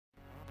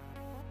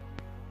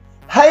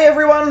Hey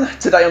everyone!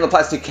 Today on the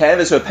plastic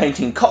canvas we're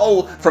painting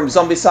Cole from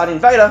Zombicide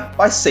Invader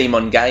by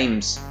Simon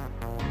Games.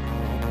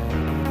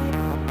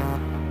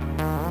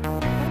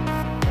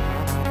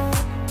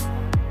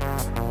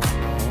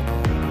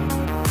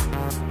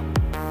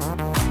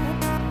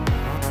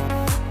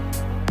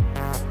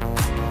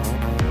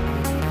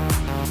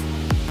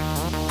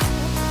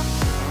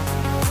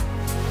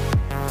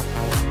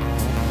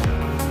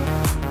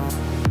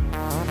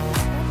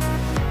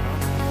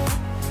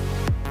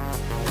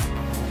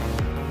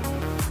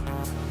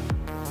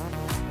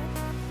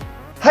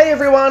 Hey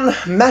everyone,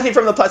 Matty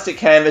from the Plastic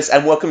Canvas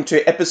and welcome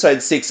to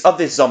episode 6 of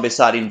this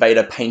Zombicide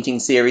Invader painting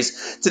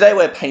series. Today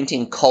we're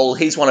painting Cole.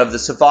 He's one of the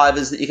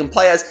survivors that you can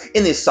play as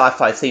in this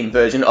sci-fi themed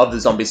version of the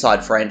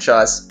Zombicide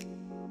franchise.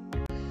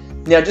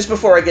 Now, just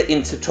before I get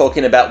into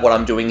talking about what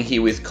I'm doing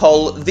here with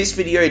Cole, this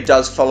video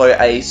does follow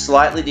a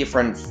slightly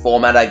different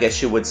format, I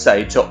guess you would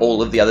say, to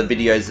all of the other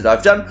videos that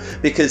I've done,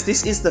 because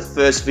this is the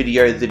first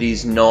video that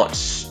is not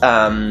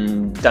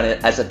done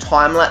as a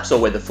time-lapse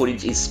or where the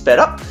footage is sped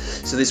up.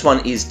 So this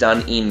one is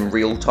done in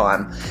real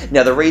time.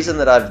 Now, the reason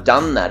that I've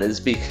done that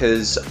is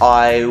because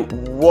I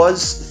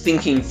was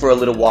thinking for a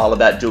little while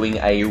about doing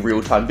a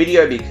real-time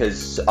video,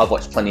 because I've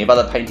watched plenty of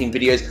other painting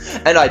videos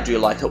and I do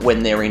like it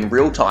when they're in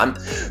real time,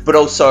 but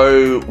also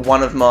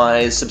one of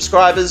my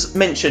subscribers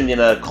mentioned in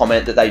a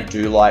comment that they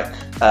do like,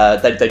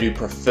 they do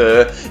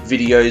prefer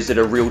videos that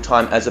are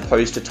real-time as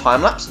opposed to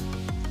time-lapse.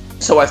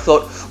 So I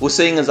thought, well,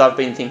 seeing as I've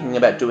been thinking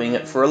about doing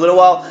it for a little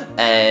while,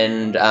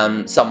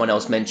 and someone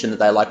else mentioned that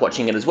they like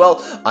watching it as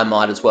well, I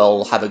might as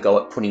well have a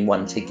go at putting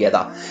one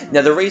together.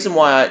 Now, the reason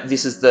why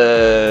this is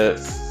the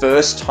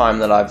first time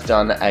that I've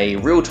done a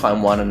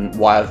real-time one, and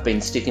why I've been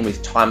sticking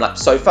with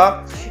time-lapse so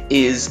far,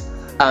 is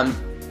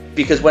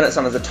because when it's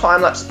done as a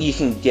time-lapse, you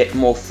can get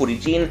more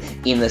footage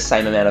in the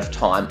same amount of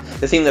time.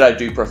 The thing that I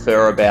do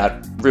prefer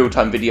about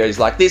real-time videos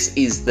like this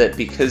is that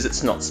because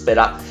it's not sped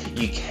up,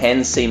 you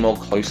can see more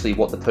closely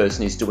what the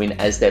person is doing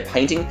as they're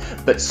painting,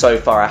 but so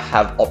far I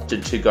have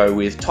opted to go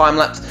with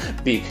time-lapse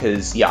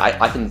because, yeah,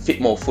 I can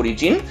fit more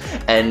footage in,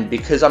 and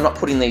because I'm not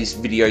putting these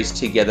videos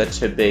together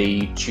to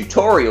be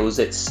tutorials,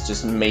 it's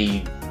just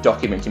me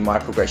documenting my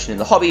progression in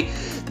the hobby,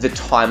 the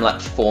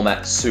time-lapse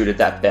format suited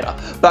that better.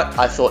 But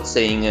I thought,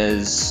 seeing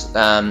as,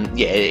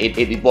 yeah,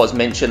 it was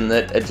mentioned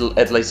that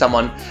at least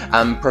someone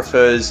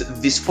prefers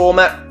this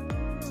format,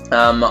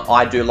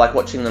 I do like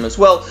watching them as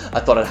well. I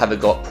thought I'd have a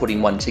go at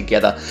putting one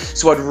together.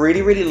 So I'd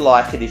really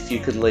like it if you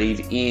could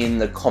leave in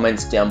the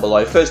comments down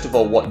below, first of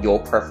all, what your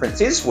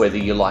preference is, whether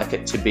you like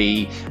it to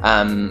be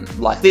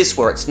like this,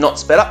 where it's not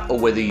sped up, or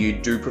whether you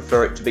do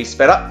prefer it to be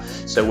sped up.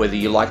 So whether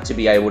you like to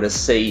be able to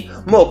see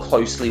more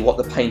closely what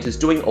the painter's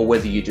doing, or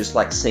whether you just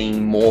like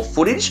seeing more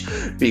footage,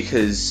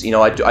 because, you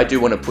know, I do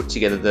want to put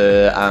together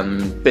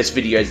the best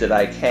videos that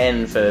I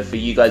can for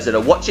you guys that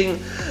are watching,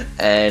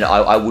 and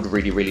I would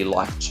really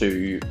like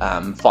to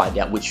find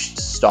out which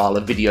style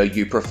of video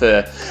you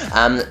prefer.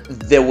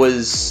 There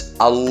was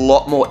a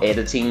lot more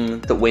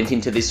editing that went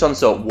into this one,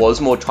 so it was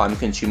more time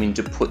consuming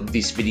to put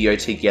this video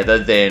together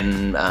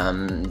than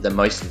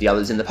most of the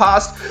others in the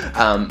past.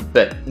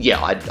 But yeah,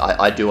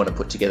 I do want to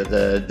put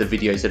together the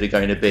videos that are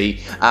going to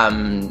be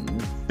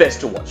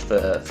best to watch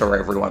for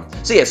everyone.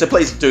 So yeah, so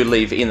please do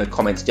leave in the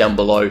comments down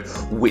below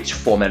which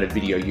format of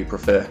video you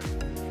prefer.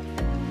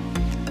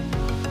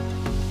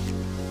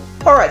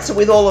 Alright, so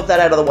with all of that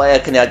out of the way, I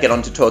can now get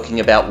on to talking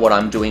about what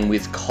I'm doing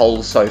with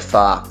Cole so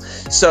far.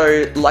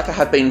 So, like I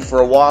have been for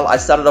a while, I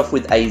started off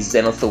with a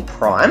Zenithal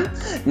Prime.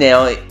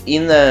 Now,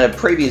 in the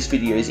previous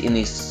videos in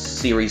this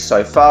series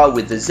so far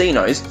with the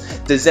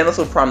Xenos, the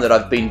Zenithal Prime that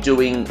I've been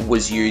doing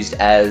was used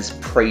as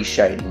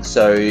pre-shading.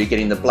 So,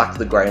 getting the black,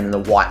 the grey, and the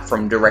white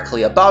from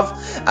directly above.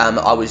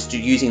 I was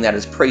using that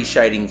as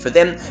pre-shading for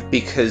them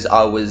because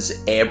I was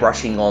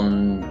airbrushing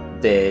on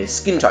their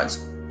skin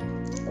tones.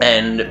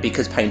 And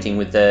because painting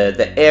with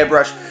the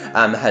airbrush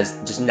has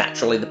just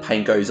naturally, the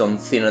paint goes on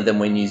thinner than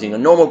when using a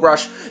normal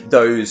brush,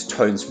 those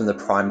tones from the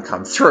prime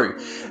come through.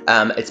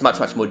 It's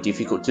much more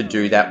difficult to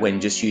do that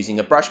when just using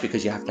a brush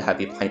because you have to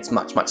have your paints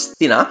much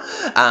thinner.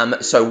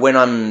 So when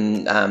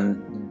I'm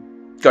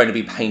going to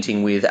be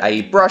painting with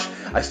a brush,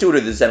 I still do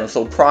the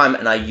Zenithal Prime,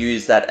 and I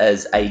use that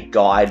as a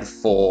guide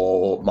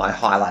for my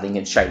highlighting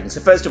and shading. So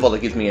first of all,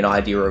 it gives me an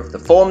idea of the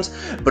forms,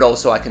 but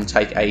also I can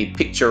take a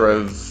picture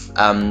of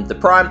the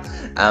prime,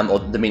 or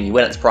the mini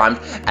when it's primed,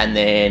 and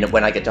then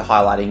when I get to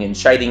highlighting and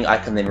shading, I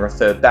can then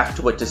refer back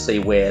to it to see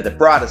where the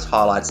brightest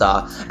highlights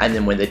are, and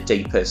then where the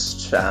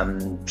deepest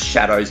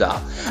shadows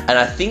are. And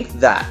I think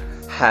that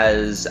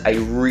has a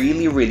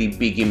really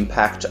big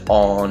impact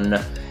on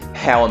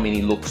how a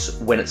mini looks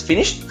when it's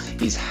finished,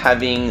 is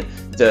having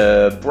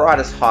the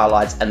brightest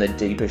highlights and the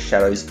deepest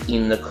shadows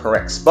in the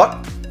correct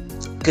spot,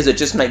 because it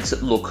just makes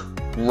it look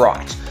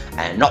right.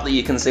 And not that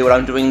you can see what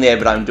I'm doing there,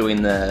 but I'm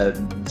doing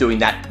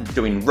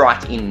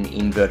right in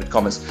inverted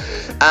commas.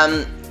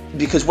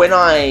 because when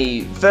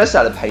I first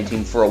started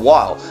painting for a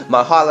while,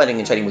 my highlighting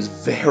and shading was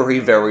very,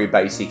 very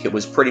basic. It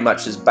was pretty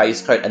much just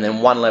base coat and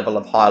then one level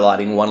of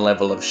highlighting, one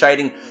level of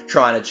shading,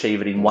 try and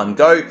achieve it in one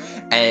go,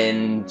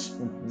 and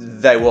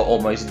they were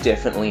almost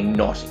definitely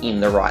not in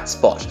the right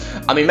spot.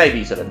 I mean,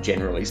 maybe sort of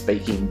generally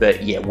speaking,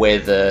 but yeah, where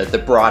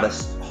the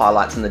brightest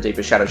highlights and the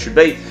deeper shadows should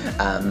be,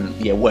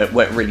 yeah,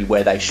 weren't really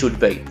where they should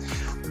be.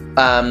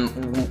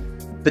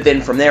 But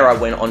then from there I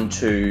went on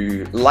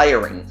to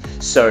layering,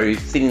 so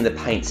thinning the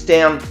paints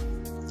down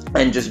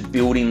and just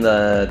building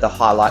the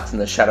highlights and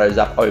the shadows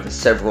up over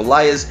several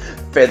layers,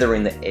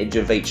 feathering the edge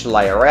of each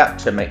layer out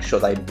to make sure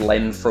they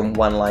blend from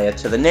one layer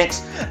to the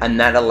next, and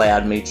that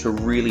allowed me to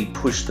really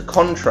push the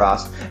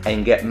contrast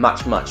and get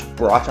much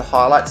brighter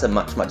highlights and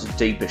much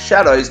deeper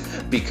shadows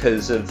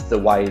because of the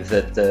way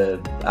that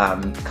the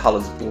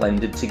colours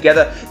blended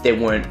together. There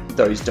weren't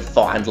those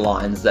defined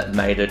lines that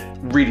made it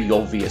really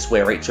obvious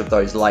where each of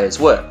those layers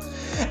were.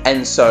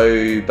 And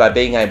so by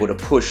being able to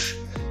push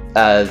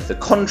the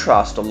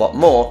contrast a lot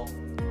more,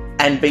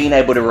 and being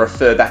able to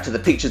refer back to the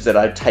pictures that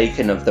I'd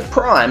taken of the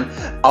prime,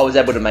 I was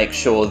able to make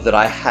sure that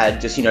I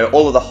had just, you know,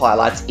 all of the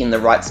highlights in the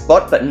right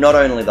spot, but not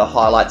only the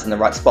highlights in the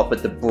right spot,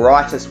 but the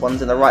brightest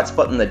ones in the right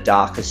spot and the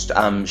darkest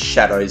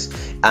shadows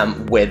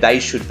where they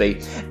should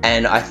be.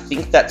 And I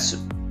think that's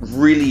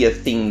really a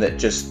thing that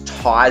just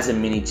ties a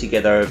mini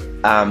together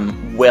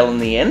well in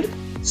the end.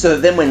 So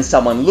that then when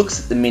someone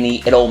looks at the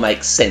mini, it all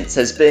makes sense.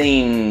 There's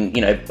been,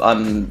 you know,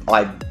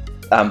 I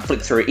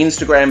flick through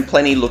Instagram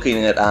plenty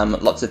looking at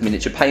lots of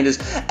miniature painters,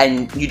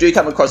 and you do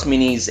come across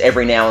minis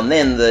every now and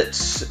then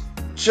that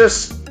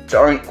just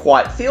don't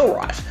quite feel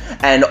right.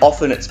 And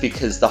often it's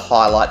because the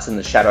highlights and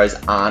the shadows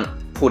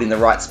aren't put in the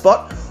right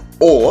spot,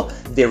 or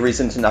there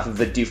isn't enough of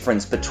a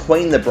difference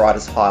between the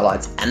brightest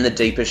highlights and the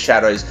deeper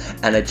shadows,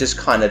 and it just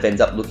kind of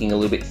ends up looking a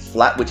little bit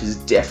flat, which is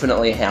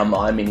definitely how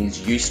my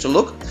minis used to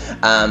look.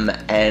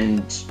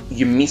 And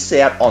you miss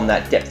out on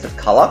that depth of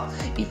colour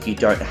if you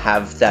don't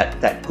have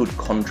that good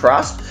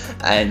contrast.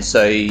 And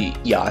so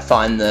yeah, I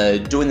find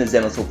doing the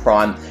Zenithal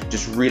Prime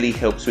just really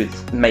helps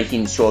with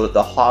making sure that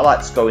the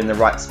highlights go in the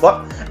right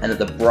spot, and that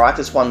the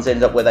brightest ones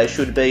end up where they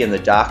should be, and the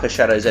darker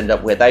shadows end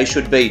up where they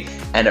should be,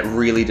 and it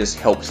really just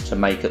helps to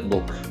make it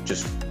look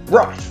just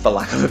right, for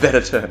lack of a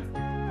better term.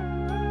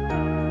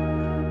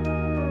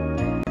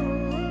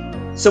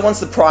 So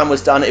once the prime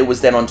was done, it was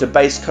then onto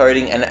base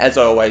coating, and as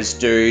I always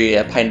do,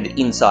 I painted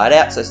inside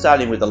out, so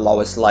starting with the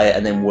lowest layer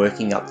and then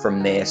working up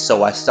from there.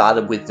 So I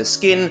started with the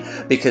skin,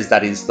 because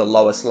that is the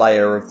lowest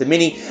layer of the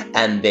mini,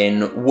 and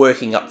then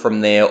working up from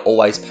there,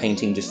 always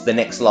painting just the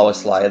next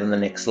lowest layer, then the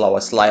next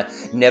lowest layer,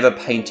 never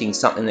painting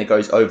something that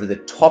goes over the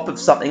top of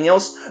something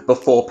else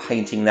before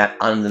painting that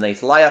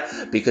underneath layer,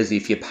 because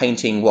if you're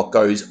painting what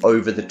goes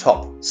over the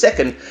top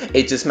second,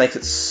 it just makes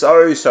it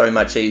so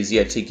much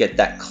easier to get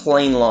that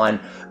clean line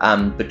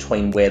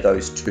between where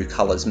those two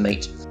colours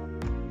meet.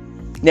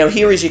 Now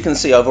here, as you can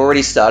see, I've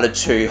already started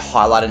to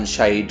highlight and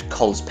shade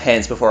Cole's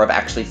pants before I've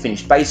actually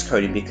finished base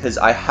coating, because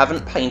I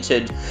haven't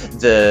painted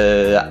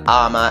the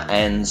armour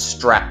and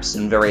straps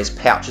and various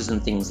pouches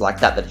and things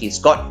like that he's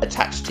got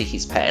attached to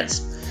his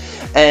pants.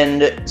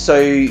 And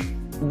so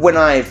when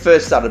I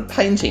first started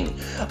painting,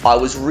 I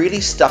was really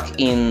stuck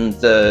in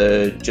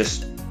the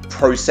just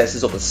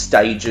processes or the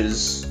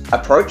stages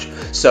approach.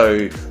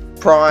 So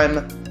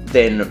prime,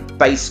 then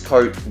base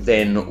coat,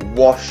 then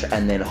wash,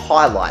 and then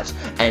highlight,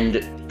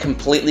 and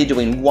completely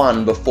doing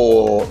one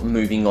before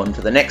moving on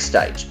to the next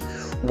stage.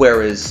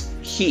 Whereas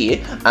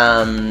here,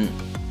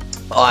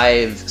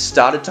 I've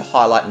started to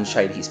highlight and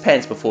shade his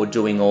pants before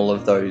doing all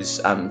of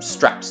those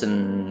straps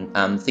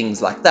and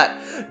things like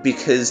that,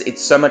 because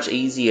it's so much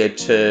easier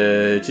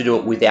to do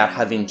it without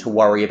having to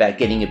worry about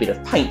getting a bit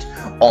of paint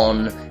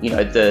on, you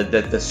know,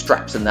 the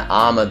straps and the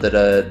armor that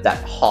are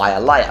that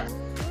higher layer.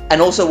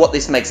 And also what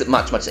this makes it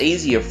much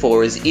easier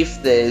for is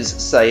if there's,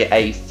 say,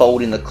 a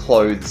fold in the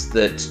clothes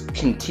that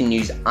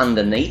continues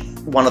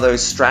underneath one of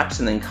those straps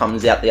and then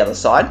comes out the other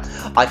side,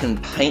 I can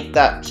paint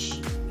that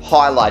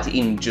highlight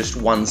in just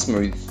one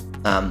smooth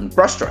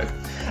brushstroke.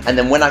 And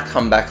then when I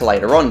come back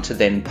later on to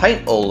then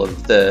paint all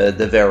of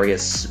the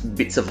various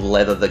bits of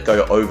leather that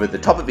go over the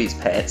top of his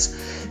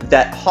pants,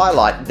 that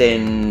highlight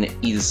then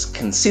is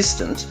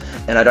consistent,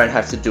 and I don't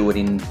have to do it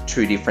in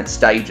two different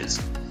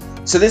stages.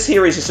 So this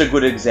here is just a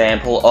good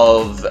example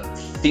of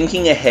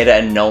thinking ahead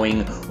and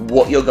knowing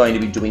what you're going to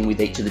be doing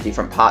with each of the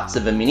different parts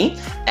of a mini,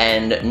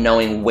 and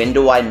knowing when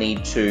do I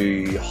need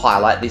to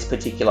highlight this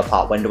particular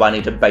part, when do I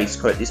need to base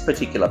coat this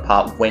particular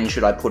part, when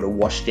should I put a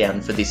wash down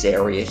for this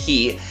area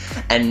here,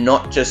 and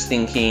not just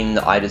thinking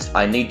I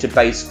need to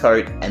base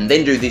coat and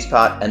then do this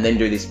part and then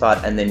do this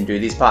part and then do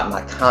this part, and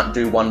I can't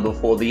do one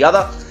before the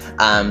other.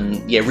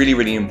 Yeah,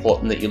 really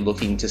important that you're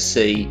looking to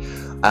see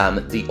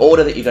the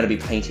order that you're going to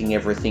be painting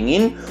everything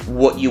in,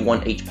 what you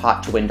want each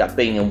part to end up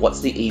being, and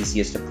what's the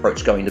easiest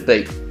approach going to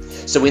be.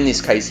 So in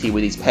this case here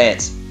with his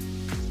pants,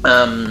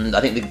 I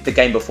think the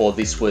game before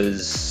this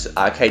was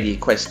Arcadia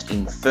Quest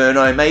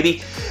Inferno,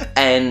 maybe,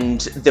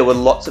 and there were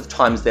lots of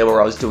times there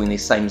where I was doing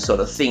this same sort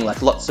of thing.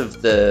 Like lots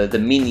of the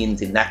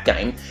minions in that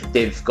game,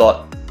 they've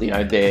got, you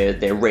know,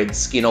 their red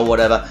skin or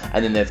whatever,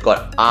 and then they've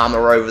got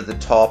armor over the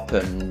top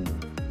and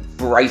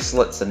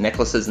bracelets and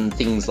necklaces and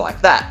things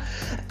like that.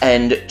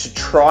 And to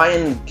try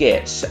and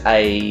get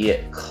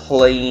a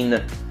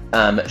clean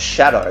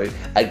shadow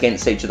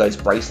against each of those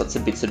bracelets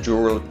and bits of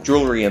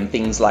jewelry and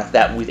things like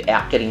that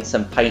without getting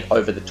some paint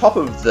over the top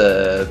of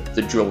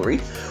the jewelry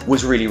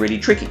was really, really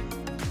tricky.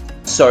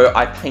 So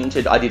I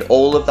did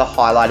all of the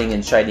highlighting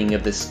and shading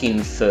of the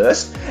skin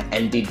first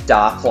and did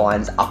dark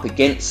lines up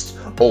against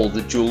all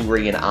the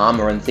jewelry and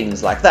armor and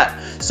things like that,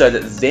 so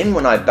that then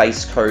when I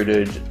base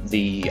coated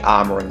the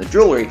armor and the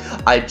jewelry,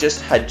 I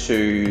just had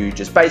to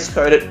base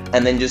coat it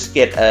and then just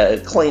get a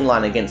clean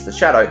line against the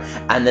shadow,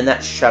 and then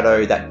that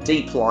shadow, that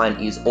deep line,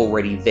 is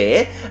already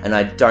there, and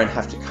I don't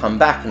have to come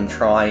back and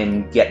try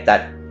and get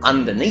that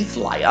underneath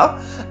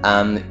layer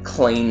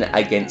clean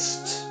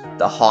against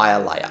the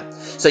higher layer.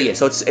 So yeah,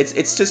 so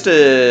it's just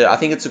I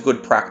think it's a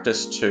good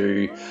practice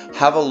to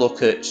have a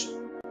look at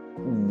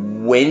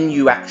when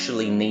you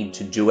actually need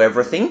to do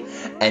everything,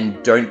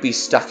 and don't be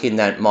stuck in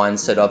that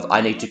mindset of I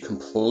need to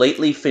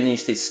completely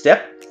finish this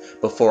step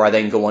before I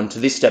then go on to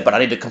this step, but I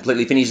need to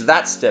completely finish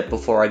that step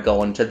before I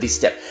go on to this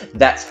step.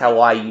 That's how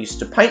I used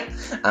to paint,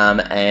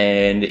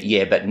 and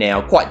yeah, but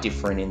now quite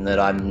different in that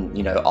I'm,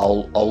 you know,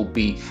 I'll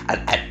be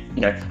at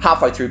you know,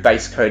 halfway through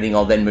base coating,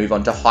 I'll then move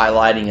on to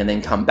highlighting and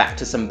then come back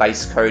to some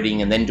base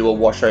coating and then do a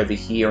wash over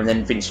here and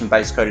then finish some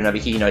base coating over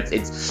here. You know,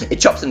 it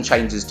chops and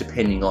changes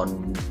depending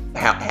on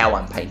how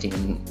I'm painting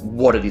and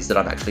what it is that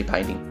I'm actually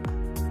painting.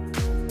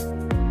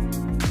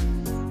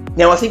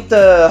 Now, I think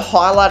the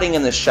highlighting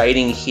and the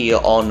shading here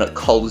on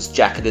Cole's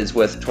jacket is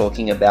worth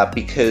talking about,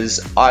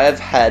 because I have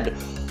had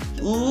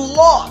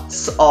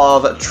lots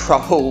of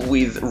trouble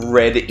with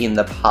red in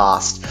the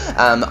past.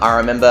 I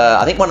remember,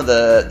 I think one of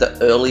the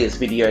earliest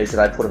videos that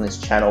I put on this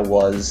channel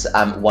was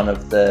one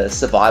of the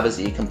survivors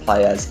that you can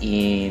play as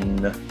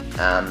in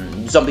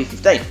Zombie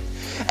 15,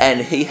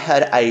 and he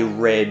had a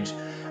red,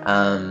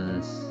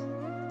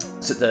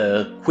 is it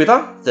the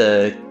quiver,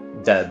 the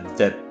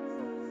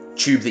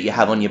tube that you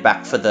have on your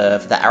back for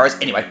the arrows.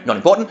 Anyway, not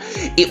important.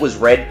 It was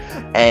red,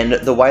 and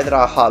the way that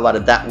I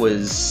highlighted that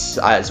was,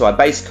 so I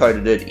base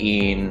coated it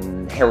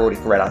in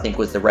Heraldic Red, I think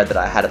was the red that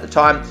I had at the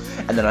time,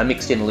 and then I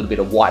mixed in a little bit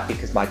of white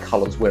because my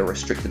colours were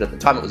restricted at the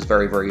time. It was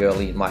very, very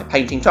early in my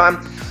painting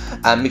time.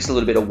 Mixed a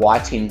little bit of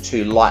white in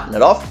to lighten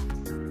it off.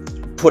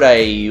 Put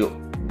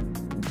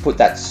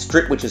that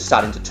strip, which is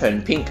starting to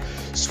turn pink,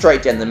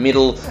 straight down the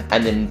middle,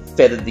 and then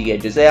feathered the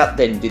edges out,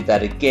 then did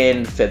that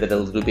again, feathered a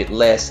little bit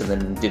less, and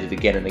then did it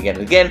again and again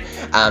and again,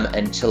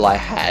 until I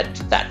had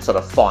that sort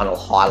of final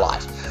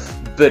highlight.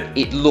 But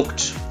it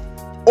looked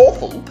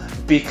awful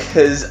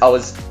because I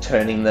was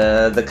turning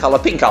the colour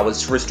pink. I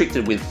was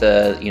restricted with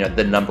the, you know,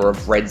 the number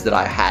of reds that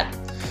I had.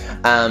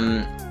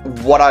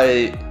 What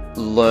I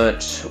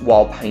learnt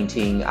while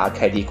painting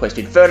Arcadia Quest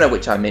Inferno,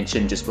 which I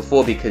mentioned just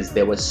before because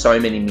there were so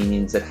many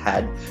minions that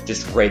had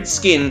just red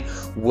skin,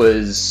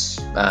 was,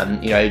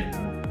 you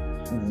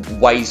know,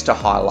 ways to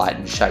highlight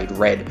and shade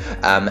red,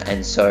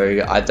 and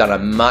so I've done a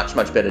much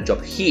better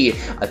job here,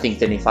 I think,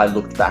 than if I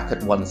looked back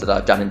at ones that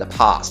I've done in the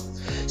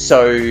past.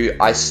 So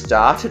I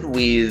started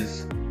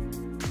with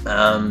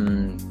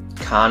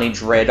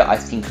Carnage Red, I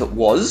think it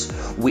was,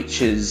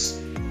 which is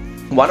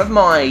one of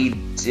my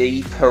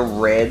deeper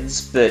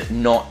reds, but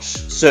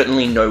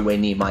certainly nowhere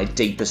near my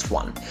deepest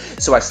one.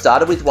 So I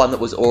started with one that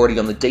was already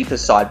on the deeper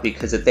side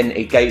because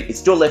it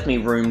still left me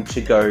room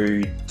to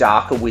go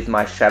darker with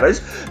my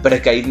shadows, but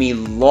it gave me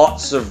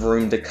lots of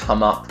room to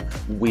come up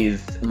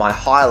with my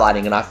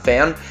highlighting, and I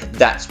found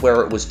that's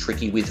where it was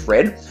tricky with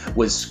red,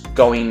 was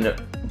going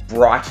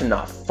bright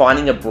enough,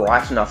 finding a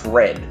bright enough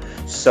red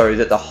so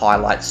that the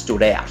highlight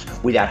stood out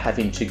without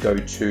having to go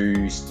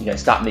to, you know,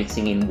 start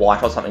mixing in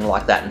white or something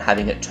like that and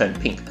having it turn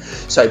pink.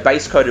 So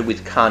base coated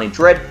with Carnage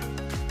Red,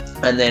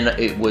 and then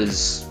it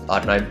was, I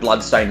don't know,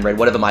 Bloodstained Red,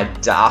 whatever my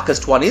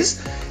darkest one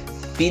is,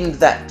 thinned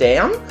that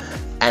down,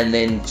 and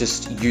then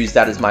just used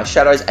that as my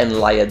shadows and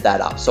layered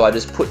that up. So I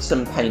just put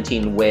some paint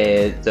in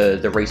where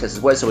the recesses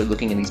were. So we're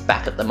looking at his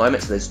back at the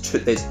moment. So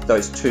there's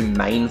those two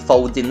main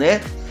folds in there.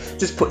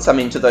 Just put some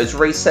into those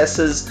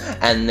recesses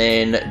and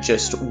then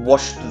just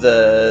washed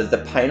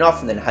the paint off,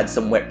 and then had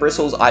some wet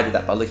bristles. I do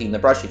that by licking the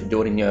brush. You can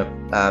do it in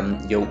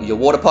your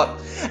water pot,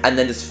 and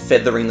then just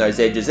feathering those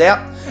edges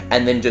out,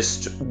 and then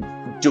just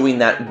doing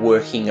that,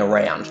 working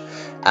around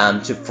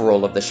for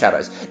all of the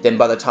shadows. Then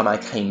by the time I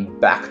came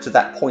back to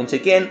that point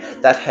again,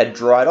 that had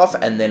dried off,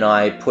 and then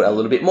I put a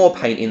little bit more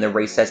paint in the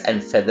recess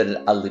and feathered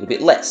it a little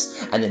bit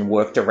less, and then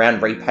worked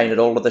around, repainted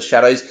all of the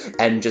shadows,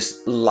 and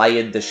just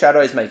layered the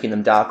shadows, making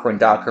them darker and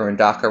darker and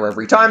darker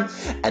every time,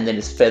 and then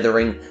just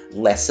feathering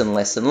less and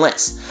less and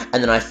less.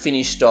 And then I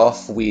finished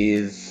off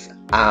with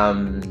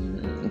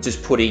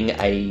just putting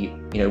a,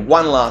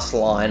 one last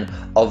line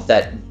of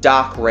that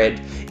dark red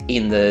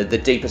in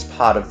the deepest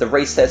part of the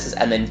recesses,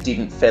 and then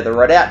didn't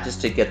feather it out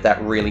just to get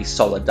that really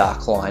solid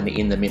dark line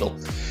in the middle.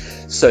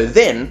 So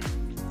then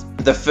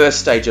the first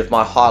stage of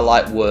my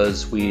highlight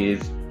was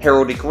with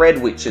Heraldic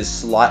Red, which is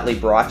slightly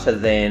brighter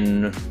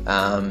than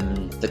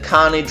the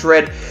Carnage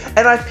Red,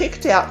 and I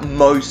picked out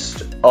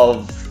most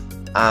of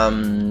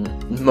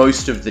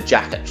the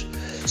jacket.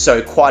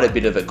 So quite a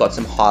bit of it got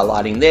some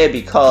highlighting there,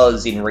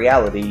 because in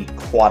reality,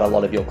 quite a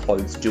lot of your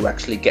clothes do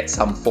actually get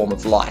some form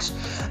of light.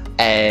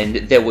 And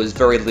there was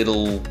very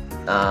little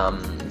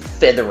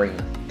feathering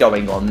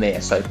going on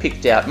there. So I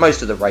picked out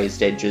most of the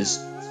raised edges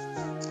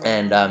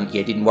and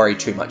yeah, didn't worry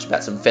too much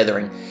about some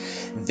feathering.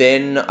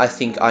 Then I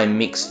think I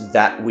mixed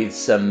that with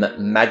some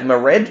Magma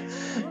Red,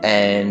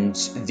 and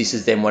this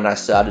is then when I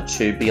started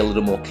to be a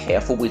little more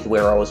careful with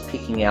where I was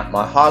picking out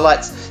my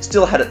highlights.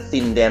 Still had it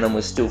thinned down and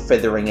was still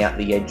feathering out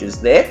the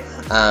edges there.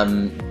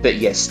 But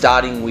yeah,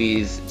 starting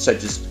with, so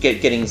just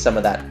getting some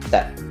of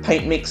that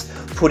paint mix,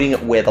 putting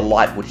it where the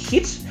light would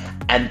hit,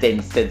 and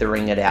then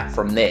feathering it out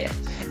from there.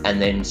 And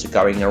then so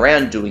going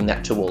around doing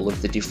that to all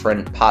of the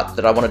different parts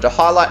that I wanted to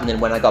highlight. And then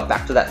when I got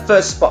back to that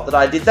first spot that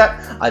I did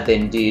that, I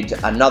then did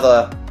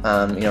another,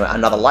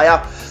 another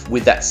layer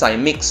with that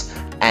same mix,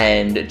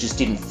 and just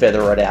didn't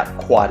feather it out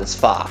quite as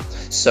far.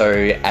 So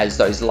as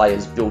those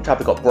layers built up,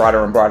 it got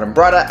brighter and brighter and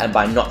brighter, and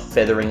by not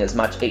feathering as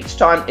much each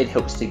time, it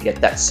helps to get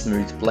that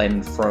smooth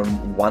blend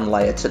from one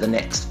layer to the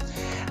next.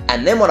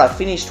 And then what I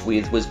finished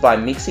with was by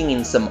mixing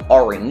in some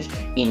orange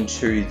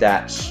into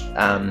that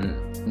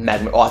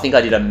Magma, I think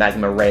I did a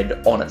Magma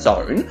Red on its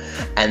own,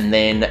 and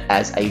then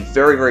as a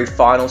very, very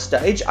final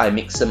stage, I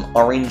mixed some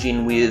orange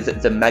in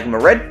with the Magma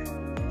Red,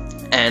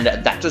 and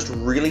that just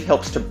really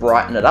helps to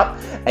brighten it up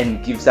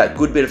and gives that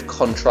good bit of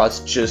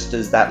contrast just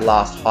as that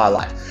last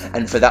highlight.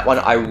 And for that one,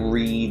 I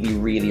really,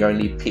 really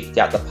only picked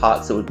out the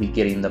parts that would be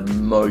getting the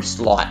most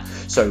light.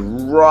 So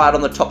right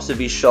on the tops of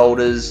his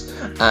shoulders,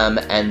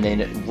 and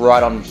then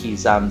right on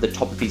his the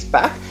top of his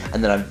back,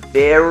 and then I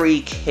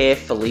very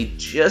carefully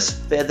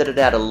just feathered it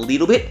out a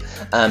little bit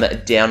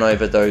down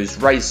over those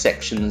raised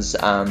sections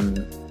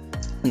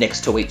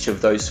next to each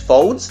of those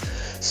folds,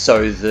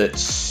 so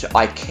that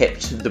I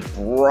kept the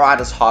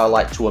brightest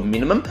highlight to a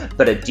minimum,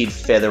 but it did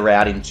feather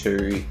out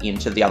into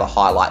the other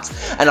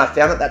highlights. And I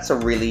found that that's a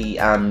really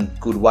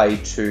good way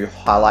to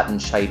highlight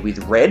and shade with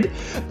red,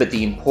 but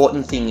the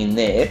important thing in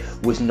there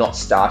was not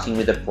starting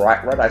with a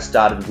bright red. I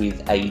started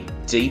with a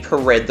deeper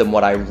red than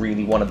what I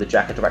really wanted the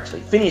jacket to actually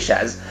finish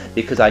as,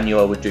 because I knew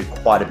I would do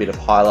quite a bit of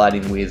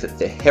highlighting with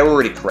the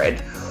Heraldic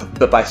Red.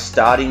 But by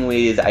starting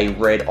with a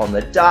red on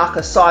the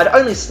darker side,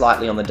 only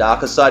slightly on the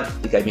darker side,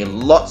 it gave me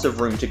lots of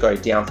room to go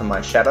down for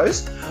my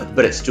shadows,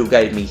 but it still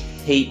gave me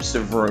heaps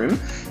of room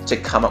to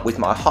come up with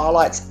my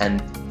highlights, and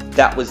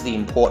that was the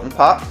important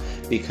part,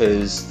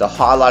 because the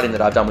highlighting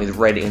that I've done with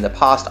red in the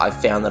past, I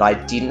found that I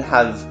didn't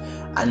have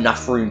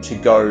enough room to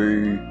go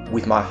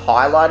with my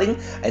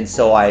highlighting, and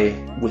so I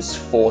was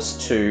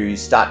forced to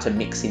start to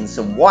mix in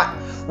some white,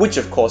 which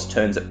of course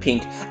turns it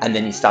pink, and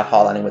then you start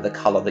highlighting with a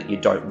color that you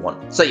don't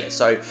want. So yeah,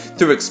 so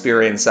through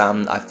experience,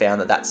 I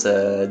found that that's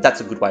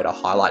a good way to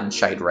highlight and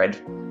shade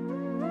red.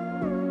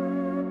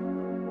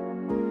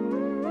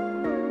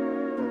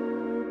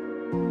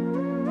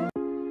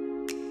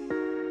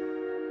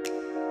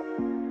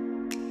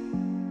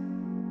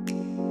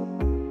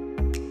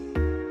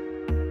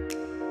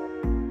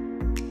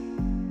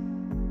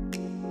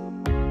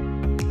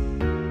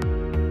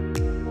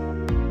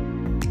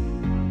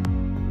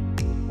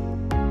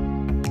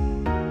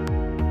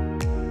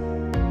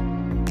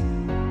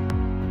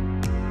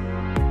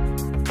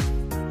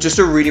 Just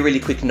a really,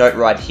 really quick note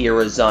right here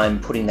as I'm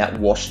putting that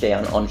wash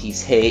down on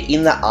his hair.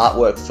 In the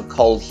artwork for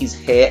Cole, his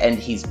hair and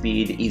his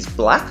beard is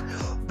black,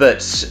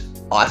 but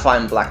I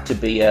find black to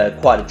be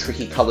quite a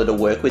tricky colour to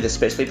work with,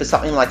 especially for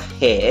something like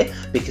hair,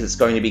 because it's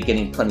going to be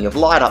getting plenty of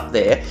light up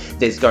there.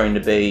 There's going to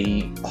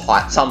be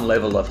some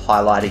level of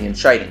highlighting and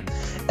shading.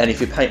 And if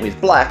you paint with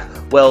black,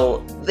 well,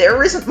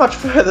 there isn't much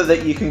further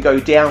that you can go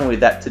down with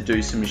that to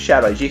do some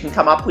shadows. You can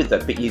come up with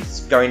it, but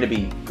it's going to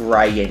be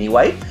grey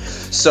anyway.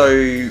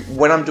 So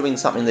when I'm doing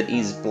something that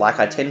is black,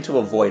 I tend to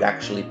avoid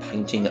actually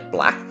painting it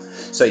black.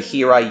 So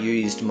here I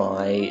used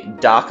my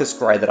darkest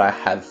grey that I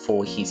have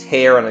for his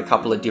hair and a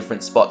couple of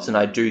different spots, and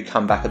I do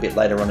come back a bit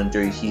later on and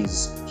do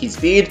his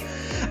beard.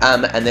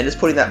 And then just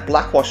putting that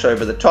black wash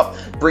over the top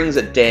brings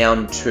it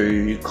down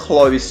to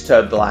close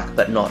to black,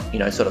 but not,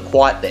 sort of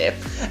quite there.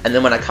 And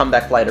then when I come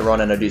back later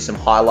on and I do some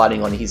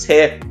highlighting on his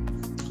hair,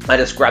 I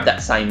just grab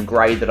that same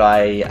grey that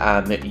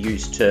I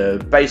used to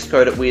base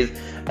coat it with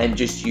and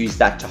just use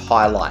that to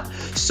highlight.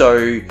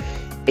 So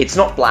it's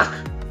not black,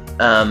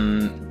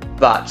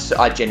 but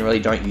I generally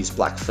don't use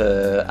black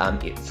for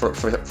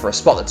a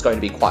spot that's going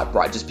to be quite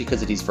bright, just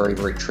because it is very,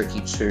 very tricky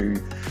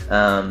to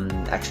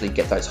actually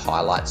get those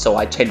highlights. So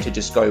I tend to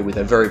just go with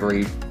a very,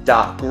 very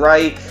dark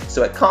grey,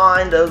 so it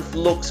kind of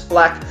looks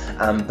black,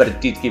 but it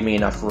did give me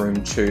enough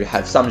room to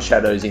have some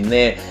shadows in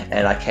there,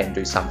 and I can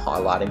do some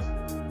highlighting.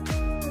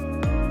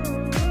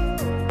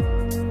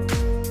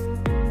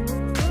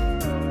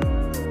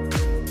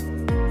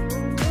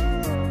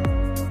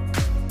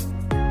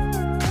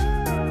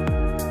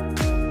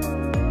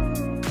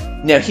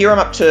 Now here I'm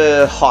up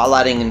to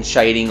highlighting and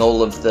shading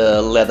all of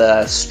the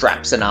leather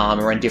straps and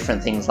armor and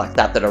different things like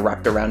that that are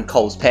wrapped around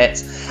Cole's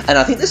pants. And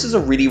I think this is a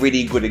really,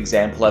 really good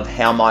example of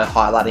how my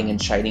highlighting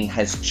and shading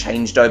has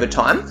changed over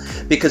time.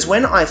 Because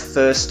when I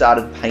first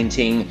started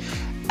painting,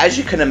 as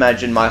you can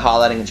imagine, my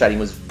highlighting and shading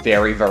was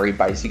very, very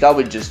basic. I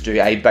would just do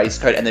a base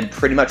coat and then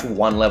pretty much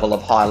one level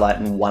of highlight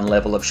and one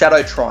level of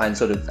shadow, try and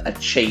sort of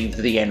achieve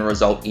the end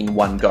result in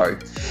one go.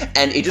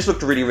 And it just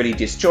looked really, really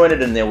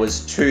disjointed, and there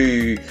was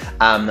too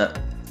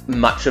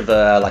much of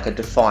a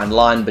defined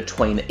line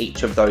between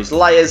each of those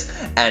layers,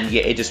 and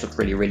yeah, it just looked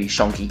really, really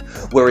shonky.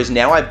 Whereas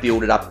now I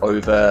build it up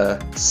over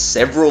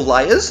several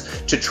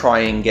layers to try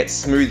and get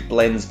smooth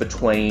blends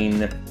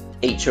between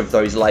each of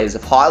those layers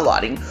of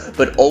highlighting.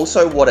 But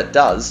also what it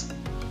does,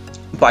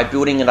 by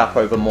building it up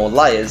over more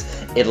layers,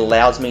 it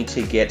allows me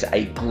to get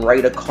a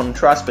greater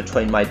contrast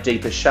between my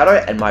deepest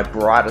shadow and my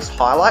brightest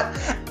highlight.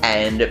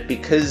 And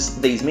because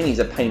these minis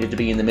are painted to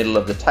be in the middle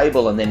of the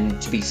table and then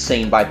to be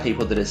seen by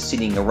people that are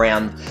sitting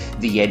around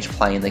the edge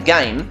playing the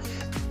game,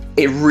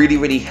 it really,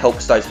 really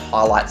helps those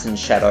highlights and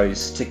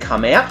shadows to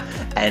come out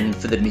and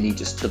for the mini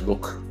just to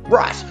look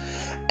right.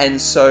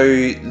 And so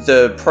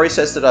the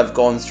process that I've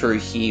gone through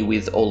here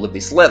with all of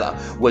this leather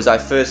was I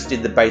first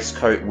did the base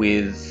coat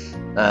with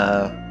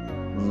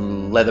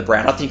leather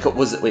brown. I think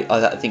was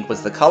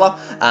the color.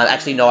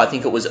 Actually, no, I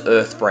think it was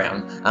earth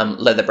brown.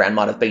 Leather brown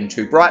might have been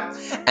too bright.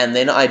 And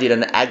then I did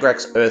an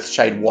Agrax earth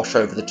shade wash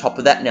over the top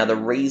of that. Now, the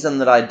reason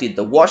that I did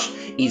the wash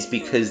is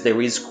because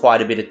there is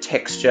quite a bit of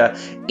texture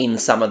in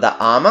some of the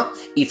armor.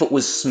 If it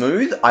was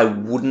smooth, I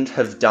wouldn't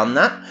have done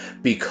that,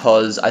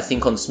 because I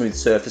think on smooth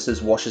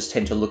surfaces, washes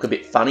tend to look a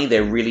bit funny.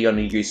 They're really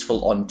only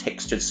useful on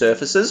textured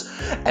surfaces.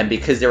 And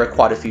because there are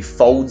quite a few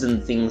folds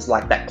and things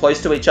like that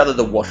close to each other,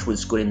 the wash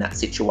was good in that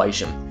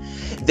situation.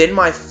 Then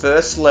my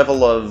first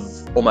level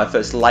of, or my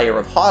first layer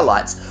of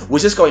highlights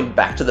was just going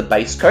back to the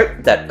base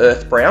coat, that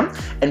earth brown,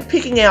 and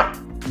picking out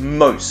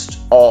most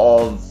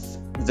of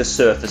the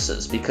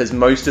surfaces, because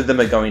most of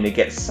them are going to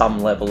get some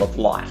level of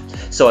light.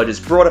 So I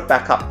just brought it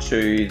back up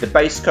to the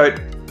base coat,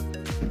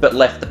 but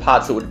left the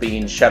parts that would be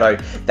in shadow,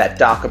 that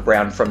darker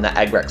brown from the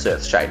Agrax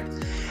earth shade.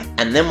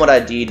 And then what I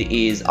did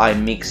is I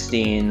mixed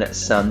in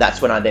some,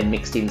 that's when I then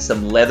mixed in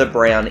some leather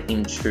brown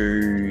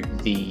into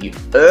the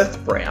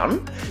earth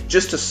brown,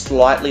 just to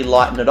slightly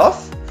lighten it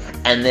off.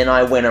 And then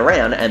I went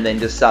around and then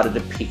just started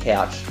to pick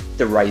out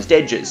the raised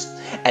edges.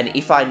 And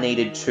if I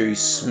needed to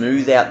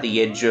smooth out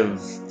the edge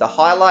of the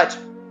highlight,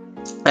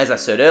 as I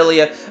said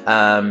earlier,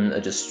 I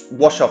just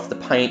wash off the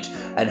paint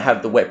and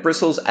have the wet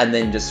bristles and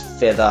then just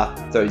feather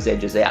those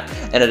edges out.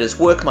 And I just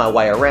work my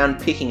way around,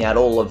 picking out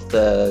all of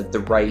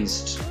the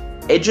raised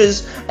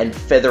edges and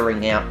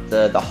feathering out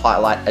the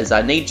highlight as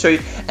I need to.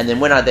 And then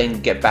when I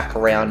then get back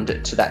around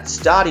to that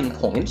starting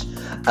point,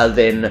 I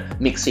then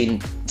mix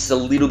in just a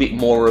little bit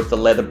more of the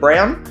leather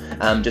brown,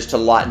 just to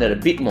lighten it a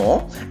bit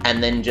more,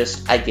 and then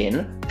just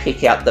again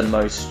pick out the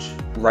most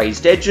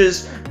raised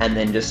edges and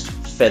then just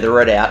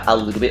feather it out a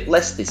little bit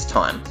less this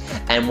time.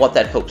 And what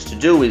that helps to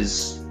do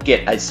is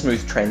get a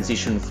smooth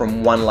transition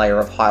from one layer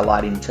of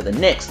highlighting to the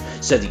next,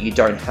 so that you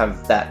don't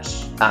have that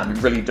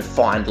really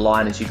defined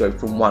line as you go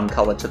from one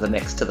color to the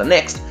next,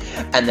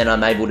 and then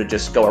I'm able to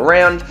just go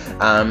around,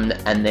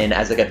 and then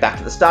as I get back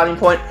to the starting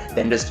point,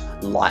 then just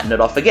lighten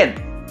it off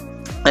again.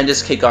 And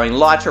just keep going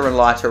lighter and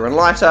lighter and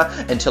lighter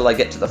until I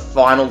get to the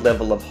final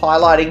level of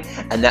highlighting,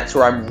 and that's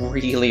where I'm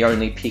really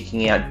only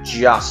picking out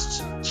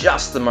just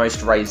the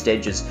most raised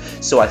edges.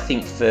 So I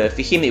think for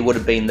him it would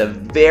have been the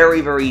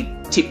very, very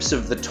tips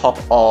of the top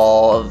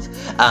of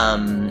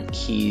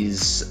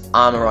his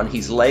armor on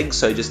his leg,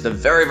 so just the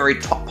very,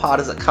 very top part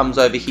as it comes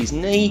over his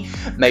knee,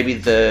 maybe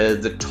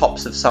the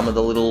tops of some of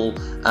the little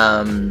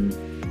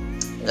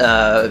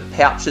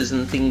pouches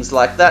and things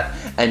like that,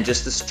 and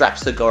just the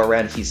straps that go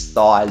around his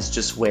thighs,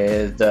 just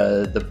where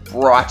the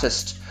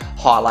brightest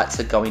highlights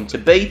are going to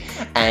be.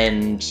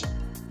 And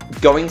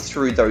going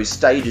through those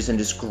stages and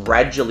just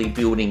gradually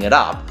building it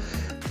up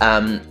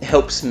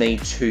helps me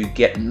to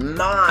get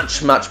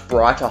much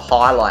brighter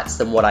highlights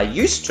than what I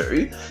used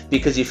to,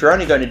 because if you're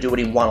only going to do it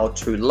in 1 or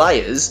 2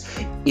 layers,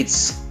 you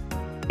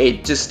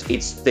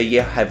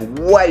have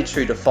way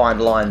too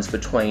defined lines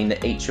between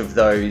each of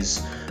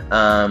those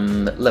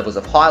levels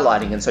of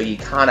highlighting, and so you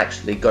can't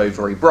actually go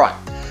very bright.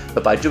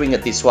 But by doing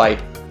it this way,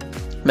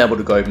 I'm able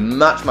to go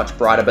much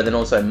brighter, but then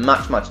also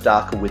much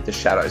darker with the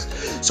shadows.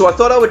 So I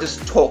thought I would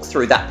just talk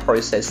through that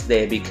process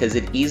there, because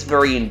it is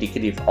very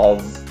indicative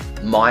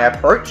of my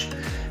approach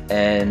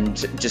and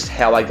just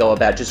how I go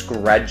about just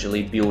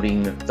gradually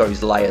building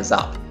those layers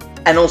up,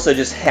 and also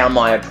just how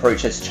my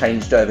approach has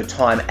changed over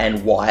time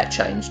and why it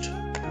changed.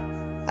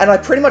 And I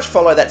pretty much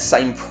follow that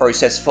same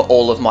process for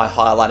all of my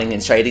highlighting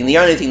and shading. The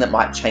only thing that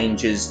might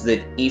change is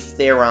that if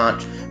there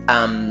aren't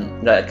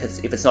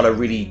because if it's not a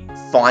really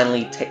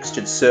finely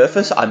textured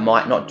surface, I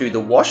might not do the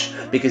wash,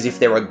 because if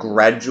there are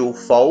gradual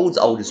folds,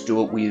 I'll just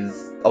do it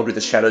with, I'll do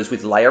the shadows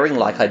with layering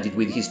like I did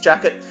with his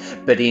jacket.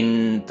 But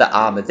in the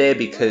armor there,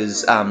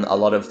 because a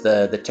lot of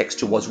the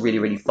texture was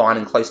really fine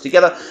and close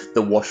together,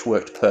 the wash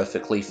worked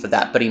perfectly for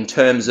that. But in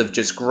terms of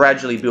just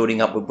gradually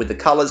building up with the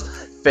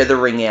colors,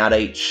 feathering out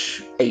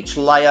each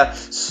layer,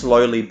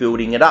 slowly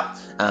building it up,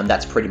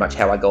 that's pretty much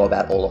how I go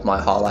about all of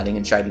my highlighting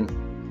and shading.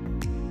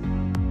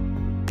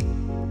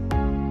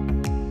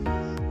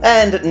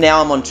 And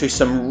now I'm on to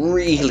some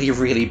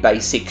really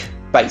basic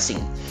basing.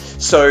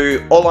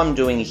 So all I'm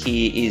doing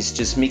here is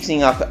just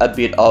mixing up a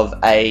bit of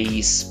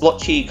a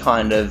splotchy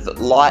kind of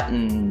light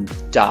and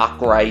dark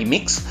grey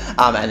mix,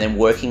 and then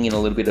working in a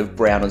little bit of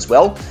brown as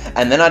well.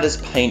 And then I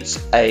just paint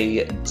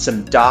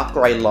some dark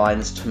grey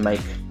lines to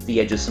make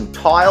the edge of some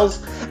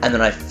tiles, and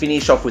then I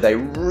finish off with a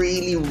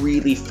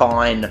really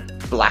fine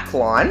black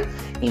line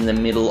in the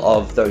middle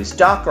of those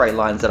dark grey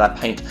lines that I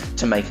paint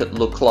to make it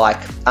look like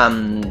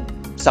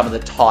some of the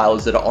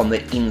tiles that are on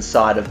the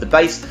inside of the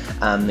base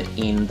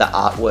in the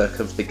artwork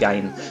of the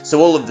game. So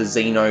all of the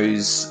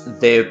Xenos,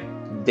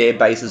 their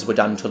bases were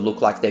done to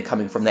look like they're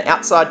coming from the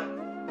outside.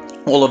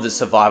 All of the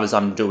survivors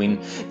I'm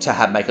doing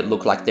to make it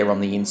look like they're on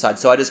the inside.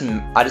 So I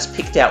just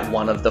picked out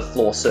one of the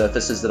floor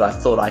surfaces that I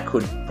thought I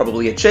could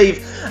probably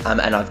achieve,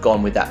 and I've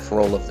gone with that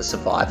for all of the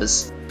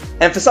survivors.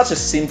 And for such a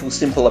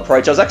simple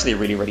approach, I was actually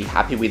really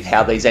happy with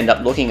how these end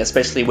up looking,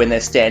 especially when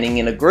they're standing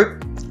in a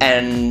group.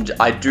 And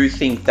I do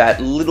think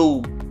that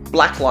little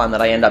black line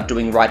that I end up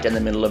doing right down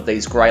the middle of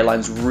these grey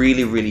lines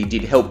really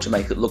did help to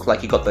make it look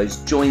like you got those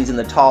joins in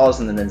the tiles,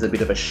 and then there's a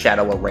bit of a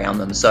shadow around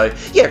them. So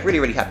yeah,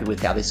 really happy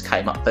with how this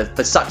came up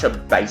for such a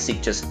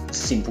basic, just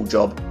simple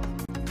job.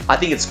 I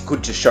think it's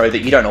good to show that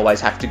you don't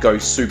always have to go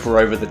super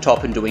over the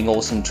top and doing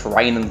awesome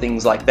terrain and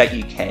things like that.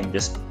 You can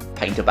just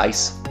paint a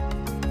base.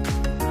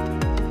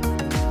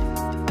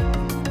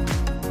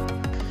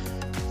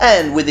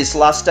 And with this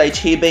last stage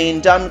here being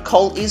done,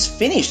 Cole is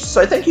finished.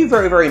 So thank you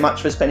very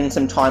much for spending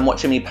some time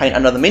watching me paint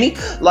another mini.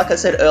 Like I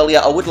said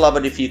earlier, I would love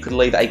it if you could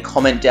leave a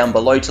comment down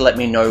below to let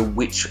me know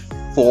which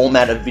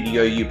format of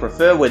video you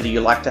prefer, whether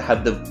you like to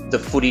have the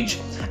footage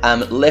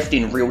left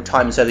in real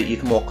time so that you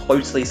can more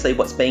closely see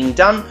what's being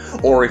done,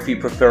 or if you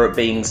prefer it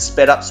being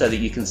sped up so that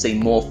you can see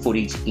more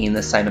footage in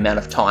the same amount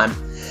of time.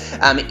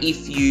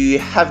 If you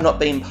have not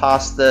been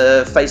past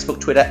the Facebook,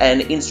 Twitter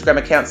and Instagram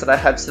accounts that I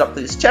have set up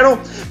for this channel,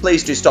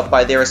 please do stop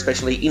by there,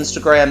 especially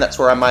Instagram. That's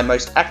where I'm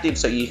most active,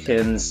 so you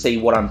can see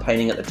what I'm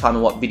painting at the time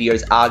and what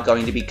videos are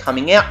going to be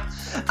coming out.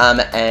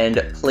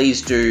 And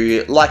please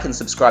do like and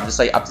subscribe to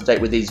stay up to date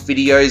with these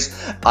videos.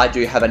 I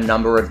do have a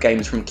number of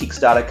games from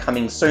Kickstarter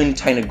coming soon.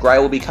 Tainted Grey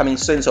will be coming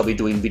soon, so I'll be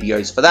doing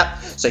videos for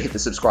that. So hit the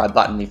subscribe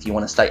button if you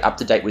want to stay up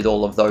to date with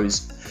all of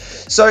those.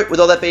 So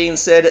with all that being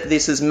said,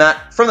 this is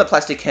Matt from the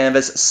Plastic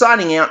Canvas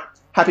signing out.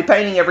 Happy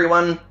painting,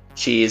 everyone.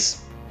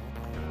 Cheers.